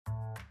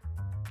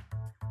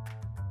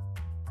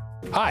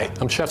Hi,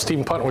 I'm Chef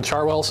Stephen Putton with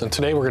Chartwells, and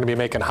today we're going to be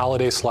making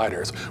holiday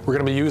sliders. We're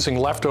going to be using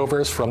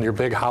leftovers from your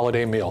big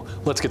holiday meal.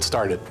 Let's get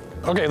started.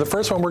 Okay, the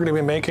first one we're going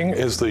to be making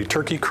is the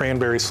turkey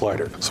cranberry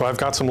slider. So I've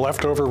got some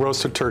leftover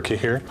roasted turkey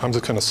here. I'm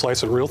just going to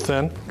slice it real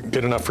thin,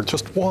 get enough for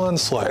just one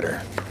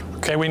slider.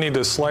 Okay, we need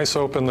to slice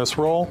open this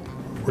roll.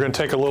 We're going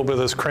to take a little bit of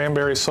this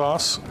cranberry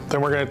sauce. Then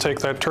we're going to take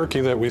that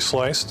turkey that we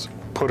sliced,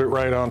 put it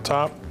right on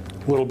top,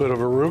 a little bit of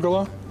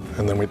arugula,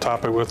 and then we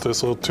top it with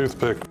this little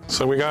toothpick.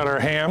 So we got our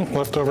ham,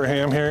 leftover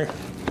ham here.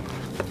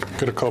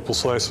 Get a couple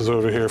slices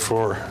over here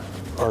for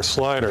our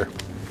slider.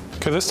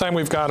 Okay, this time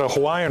we've got a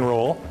Hawaiian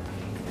roll.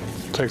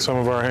 Take some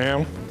of our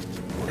ham.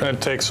 We're gonna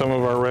take some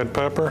of our red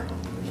pepper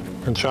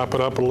and chop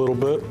it up a little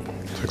bit.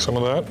 Take some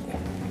of that,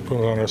 put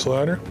it on our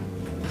slider.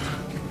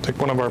 Take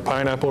one of our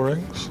pineapple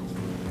rings,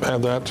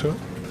 add that to it.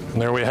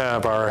 And there we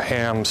have our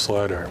ham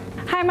slider.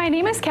 Hi, my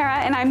name is Kara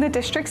and I'm the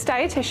district's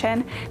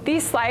dietitian.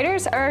 These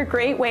sliders are a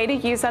great way to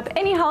use up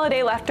any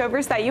holiday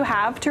leftovers that you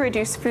have to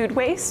reduce food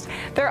waste.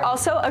 They're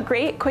also a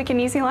great quick and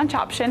easy lunch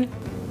option.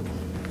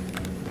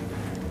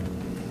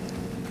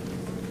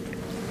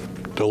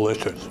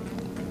 Delicious.